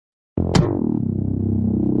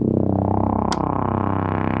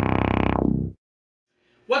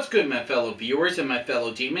good, my fellow viewers and my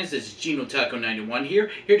fellow demons? This is JeanOtaku91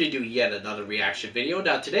 here to do yet another reaction video.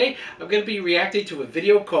 Now today, I'm going to be reacting to a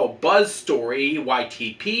video called Buzz Story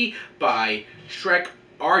YTP by Shrek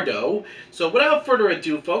Ardo. So without further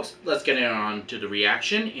ado, folks, let's get on to the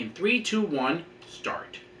reaction in 3, 2, 1,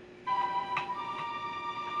 start.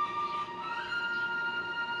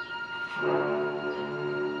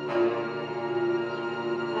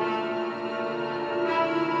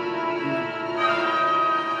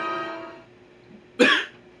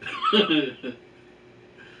 I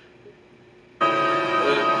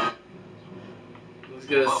was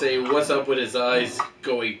gonna say, what's up with his eyes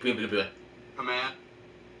going blah, blah, blah. Command.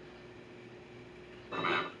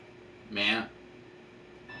 Command. Man.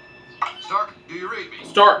 Stark, do you read me?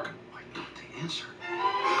 Stark. Why not the answer?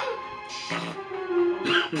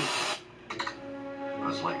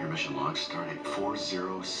 Buzz Lightyear mission launch started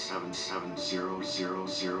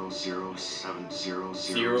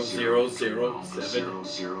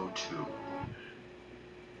 4077000070000002.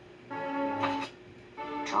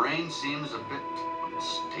 Terrain seems a bit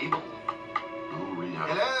unstable. No readout.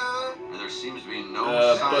 Hello? And there seems to be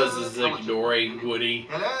no sign Buzz of is ignoring Woody.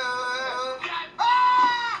 Hello?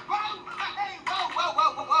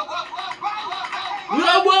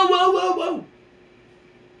 Whoa, whoa, whoa, whoa, whoa!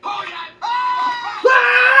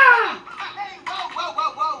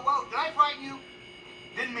 Did I frighten you?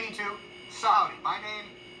 Didn't mean to. Sorry. My name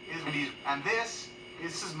is Woody, and this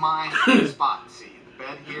is my spot. See, the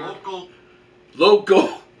bed here.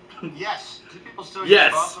 Local. Yes. Do people still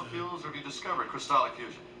Yes. use fossil fuels, or have you discovered crystallic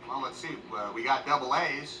fusion? Well, let's see. We got double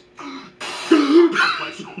A's. And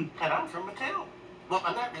I'm from Mattel. Well,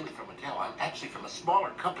 I'm not really from Mattel. I'm actually from a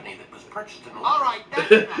smaller company that was purchased in. All right.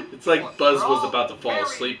 That's enough. It's like Look, Buzz we're was all about to fall very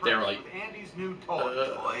asleep there, like. impressed with Andy's new toy.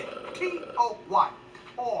 Toy?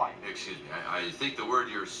 Toy. Excuse me, I think the word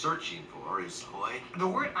you're searching for is toy. The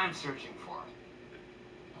word I'm searching for,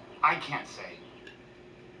 I can't say.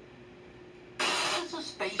 What does a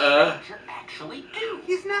space ranger actually do?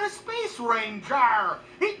 He's not a space ranger.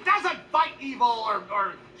 He doesn't fight evil or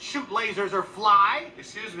shoot lasers or fly.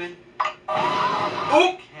 Excuse me.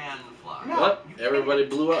 Oh! Can fly. No. What? Everybody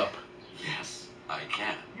blew up. Yes, I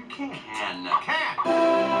can. You can't. Can. Can't.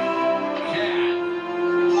 Can.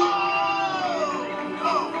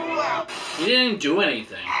 He didn't do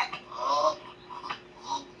anything.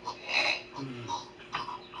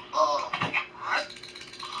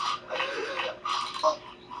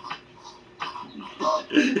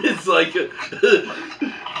 It's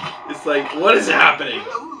like, what is happening?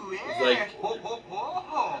 Ooh, yeah. It's like,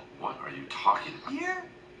 What are you talking about? Here.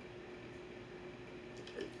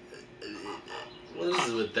 what is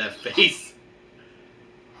it with that face?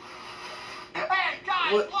 Hey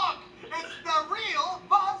guys, What? look! It's the real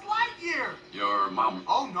Buzz Lightyear. Your mom.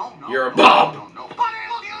 Oh no. You're a bomb. No. But look!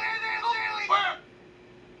 Where?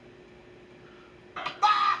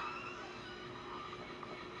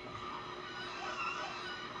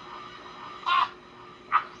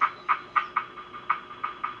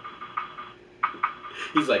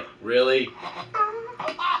 He's like, really?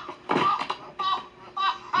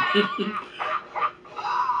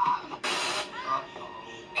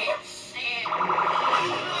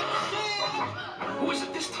 Who is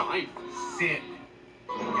it this time? Sid.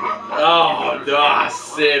 Oh, no,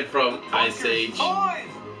 Sid from Ice Age. Boys,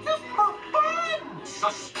 just for fun.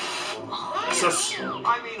 Sus.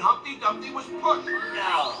 I mean, Humpty Dumpty was pushed.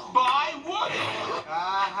 By Woody.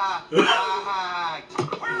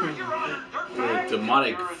 Where is your honor, dirtbag?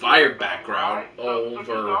 Demonic fire background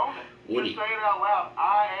over Woody. Say it out loud.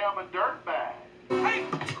 I am a dirtbag. Hey,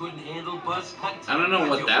 couldn't handle Buzz hunting. I don't know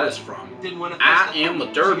what that is from. Didn't want to I am a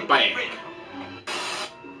dirtbag.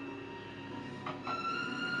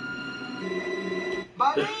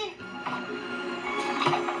 Buddy?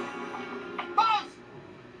 Buzz!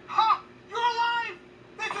 Ha! You're alive!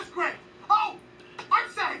 This is great! Oh! I'm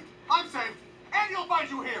saved! I'm saved! And he'll find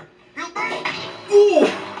you here! He'll be... Ooh!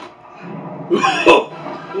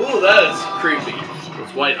 Ooh, that is creepy.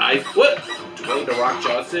 Those white eyes. What? Dwayne The Rock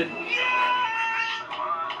Johnson?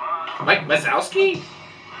 Mike Wazowski?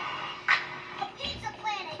 Pizza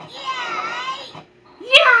Planet! Yay!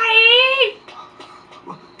 Yay!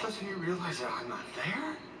 Doesn't he realize that I'm not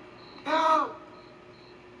there? No!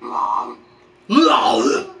 Mom! LOL!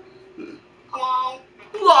 Hello?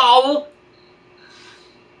 LOL!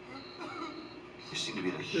 You seem to be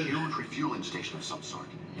at a huge refueling station of some sort.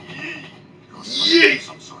 Yeet!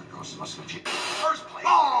 Some sort. Girls must have cheated. First place.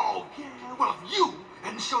 Oh! Yeah, well, if you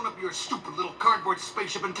hadn't shown up your stupid little cardboard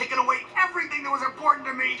spaceship and taken away everything that was important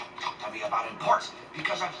to me... Talk to me about importance.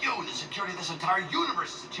 Because of you, the security of this entire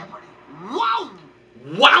universe is in jeopardy. Wow!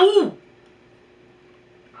 Wow!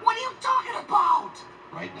 What are you talking about?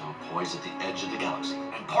 Right now, poised at the edge of the galaxy,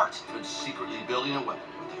 and parts have been secretly building a weapon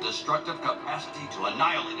with the destructive capacity to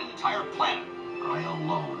annihilate an entire planet. I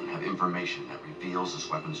alone have information that reveals this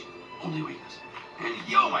weapon's only weakness. And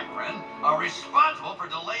you, my friend, are responsible for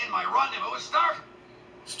delaying my rendezvous with Stark.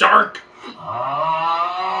 Stark!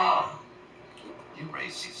 You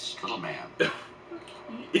racist little man. Oh,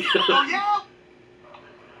 yeah?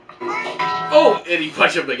 Oh, and he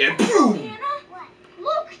punched him again. Boom! What?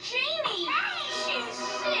 Look, Jamie! She's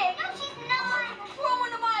sick! No, she's not!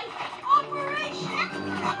 Throwing to my operation!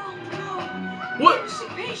 Oh, no. What?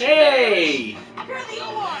 Hey! You're the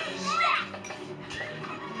alarm!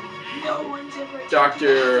 No one's ever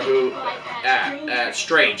Doctor Who. like that,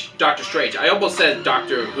 Strange. Doctor Strange. I almost said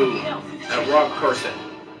Doctor Who. Wrong person.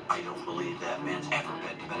 I don't believe that man's ever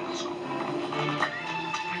been to medical school.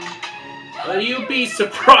 Well, you'd be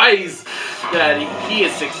surprised that he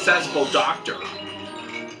is a successful doctor.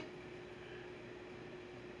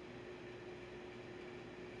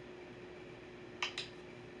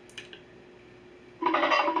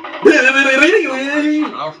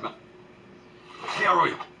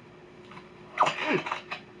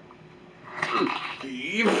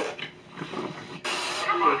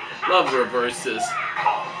 Love reverses.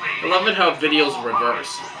 I love it how videos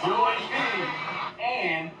reverse.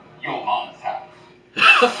 And your mom's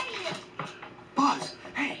house. Buzz,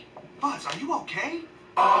 hey, Buzz, are you okay?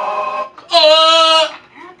 What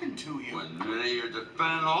happened to you? When you're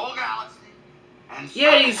defending the whole galaxy. And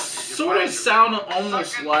Yeah, he sort of sounded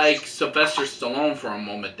almost like Sylvester Stallone for a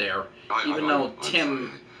moment there. Even though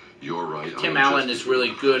You're right. Tim Allen is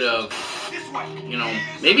really good of, This way. you know,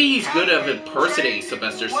 maybe he's good of impersonating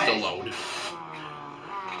Sylvester Stallone.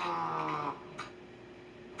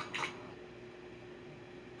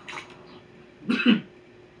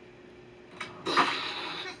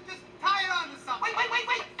 Just tie it on to something.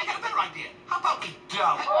 Wait. I got a better idea. How about we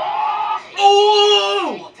don't?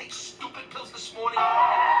 Oh! I'll take stupid pills this morning.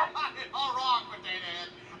 Got it all wrong, Potato Head.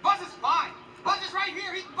 Buzz is fine. Buzz is right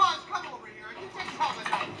here. He's Buzz. Come over here. You take all the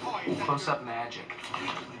night toys. Close-up magic.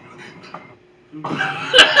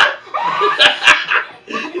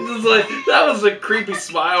 It's just like, that was a creepy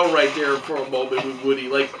smile right there for a moment with Woody.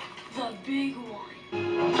 Like, The big one.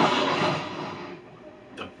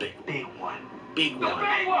 the big Big one. one. Big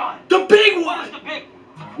one! The big one! The big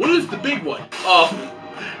What is the big one? Oh,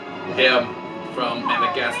 him from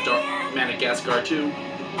Madagascar 2.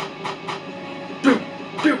 Boom,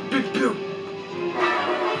 boom, boom, boom.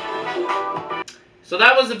 So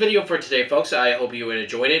that was the video for today, folks. I hope you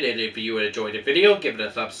enjoyed it. And if you enjoyed the video, give it a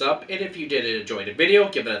thumbs up. And if you didn't enjoy the video,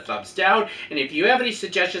 give it a thumbs down. And if you have any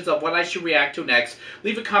suggestions of what I should react to next,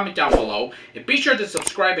 leave a comment down below. And be sure to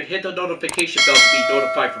subscribe and hit the notification bell to be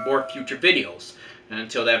notified for more future videos. And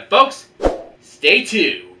until then, folks, stay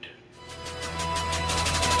tuned.